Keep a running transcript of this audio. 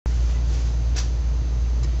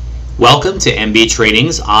Welcome to MB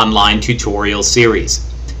Trading's online tutorial series.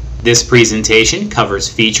 This presentation covers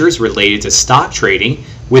features related to stock trading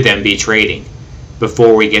with MB Trading.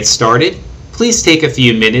 Before we get started, please take a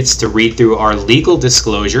few minutes to read through our legal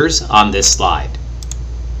disclosures on this slide.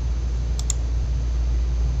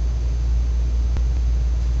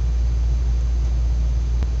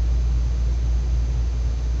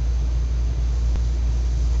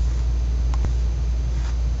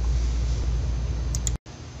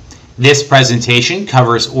 This presentation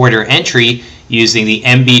covers order entry using the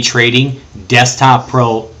MB Trading Desktop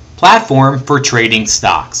Pro platform for trading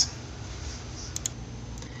stocks.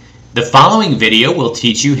 The following video will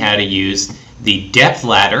teach you how to use the depth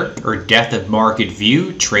ladder or depth of market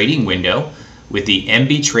view trading window with the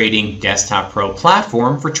MB Trading Desktop Pro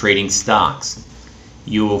platform for trading stocks.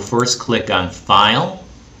 You will first click on File,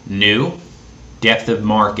 New, Depth of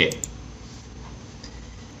Market.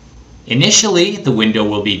 Initially, the window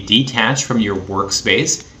will be detached from your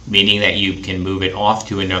workspace, meaning that you can move it off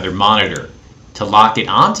to another monitor. To lock it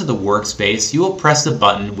onto the workspace, you will press the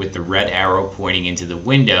button with the red arrow pointing into the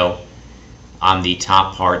window on the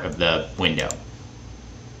top part of the window.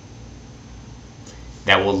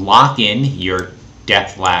 That will lock in your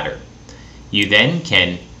depth ladder. You then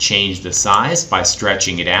can change the size by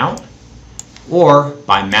stretching it out or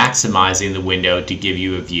by maximizing the window to give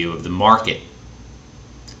you a view of the market.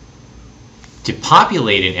 To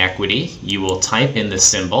populate an equity, you will type in the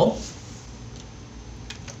symbol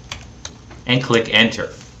and click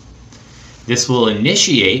Enter. This will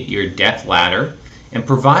initiate your depth ladder and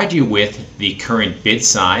provide you with the current bid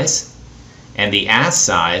size and the ask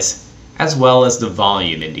size, as well as the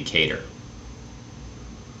volume indicator.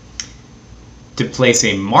 To place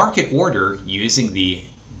a market order using the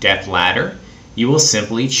depth ladder, you will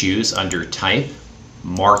simply choose under Type,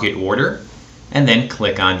 Market Order, and then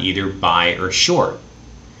click on either buy or short.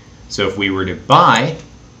 So if we were to buy,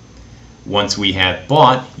 once we have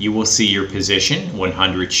bought, you will see your position,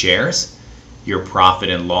 100 shares, your profit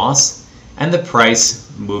and loss, and the price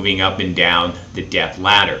moving up and down the depth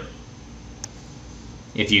ladder.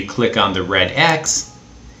 If you click on the red X,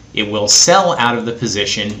 it will sell out of the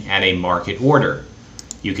position at a market order.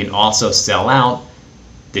 You can also sell out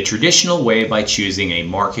the traditional way by choosing a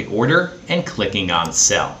market order and clicking on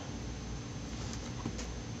Sell.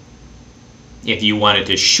 If you wanted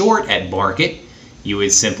to short at market, you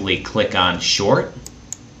would simply click on Short,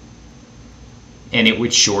 and it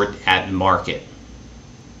would short at market.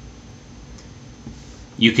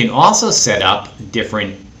 You can also set up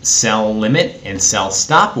different sell limit and sell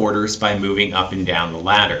stop orders by moving up and down the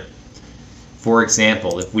ladder. For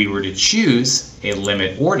example, if we were to choose a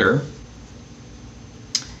limit order,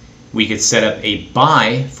 we could set up a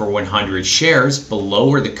buy for 100 shares below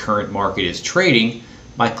where the current market is trading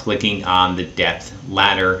by clicking on the depth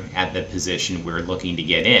ladder at the position we're looking to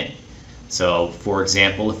get in. So for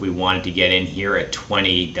example, if we wanted to get in here at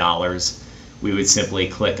 $20, we would simply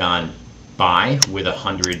click on buy with a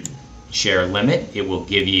 100 share limit. It will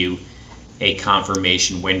give you a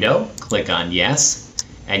confirmation window. Click on yes,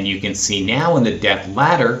 and you can see now in the depth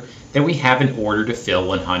ladder that we have an order to fill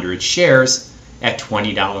 100 shares at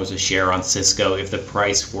 $20 a share on Cisco if the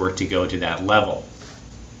price were to go to that level.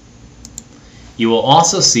 You will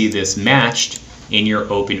also see this matched in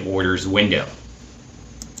your open orders window.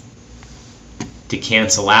 To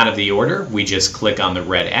cancel out of the order, we just click on the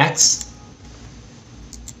red X,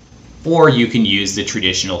 or you can use the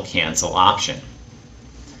traditional cancel option.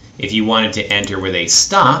 If you wanted to enter with a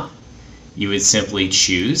stop, you would simply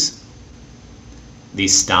choose the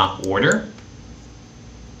stop order.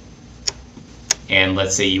 And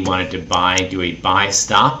let's say you wanted to do a buy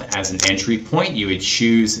stop as an entry point, you would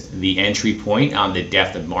choose the entry point on the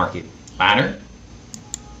depth of market ladder.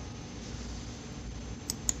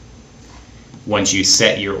 Once you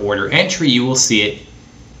set your order entry, you will see it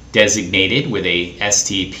designated with a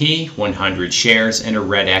STP, 100 shares, and a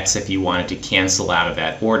red X if you wanted to cancel out of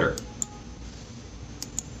that order.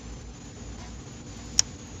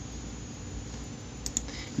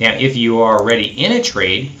 Now, if you are already in a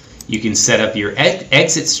trade, you can set up your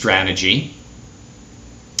exit strategy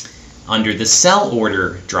under the sell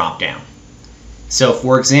order dropdown. So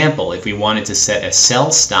for example, if we wanted to set a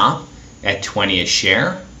sell stop at 20 a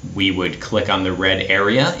share, we would click on the red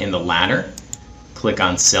area in the ladder, click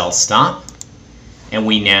on sell stop, and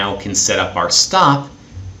we now can set up our stop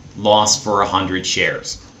loss for 100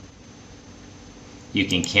 shares. You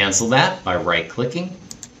can cancel that by right clicking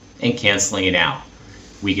and canceling it out.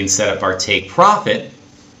 We can set up our take profit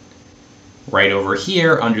right over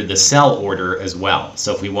here under the sell order as well.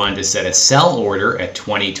 So if we wanted to set a sell order at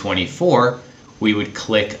 2024, we would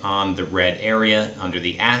click on the red area under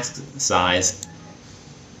the ask size,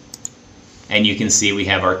 and you can see we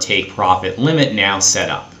have our take profit limit now set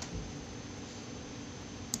up.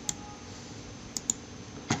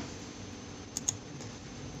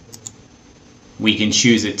 We can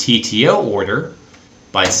choose a TTO order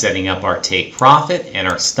by setting up our take profit and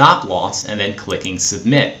our stop loss and then clicking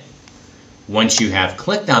submit. Once you have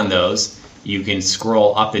clicked on those, you can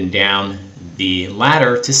scroll up and down the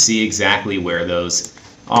ladder to see exactly where those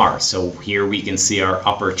are. So here we can see our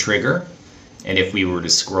upper trigger, and if we were to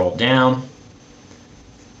scroll down,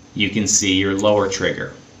 you can see your lower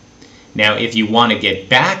trigger. Now if you want to get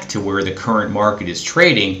back to where the current market is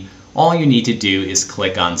trading, all you need to do is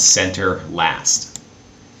click on center last,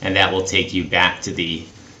 and that will take you back to the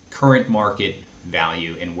current market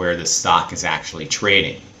value and where the stock is actually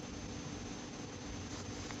trading.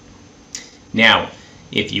 Now,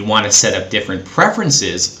 if you want to set up different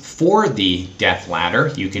preferences for the depth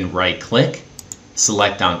ladder, you can right-click,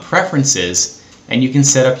 select on Preferences, and you can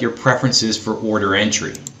set up your preferences for order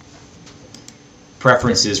entry.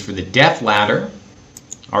 Preferences for the depth ladder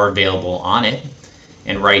are available on it,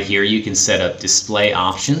 and right here you can set up display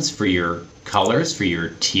options for your colors, for your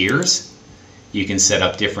tiers. You can set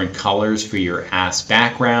up different colors for your ask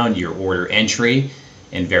background, your order entry,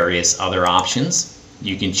 and various other options.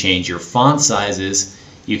 You can change your font sizes.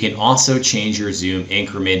 You can also change your zoom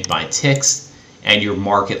increment by ticks and your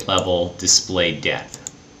market level display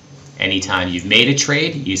depth. Anytime you've made a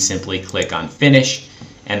trade, you simply click on Finish,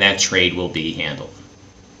 and that trade will be handled.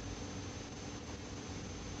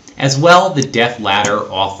 As well, the depth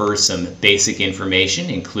ladder offers some basic information,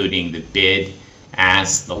 including the bid,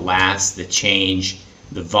 ask, the last, the change,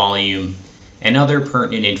 the volume, and other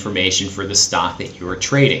pertinent information for the stock that you are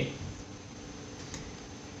trading.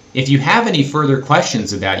 If you have any further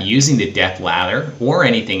questions about using the depth ladder or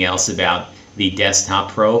anything else about the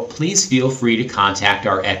Desktop Pro, please feel free to contact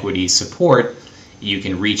our equity support. You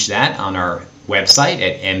can reach that on our website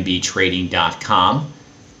at mbtrading.com,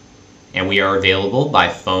 and we are available by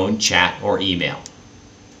phone, chat, or email.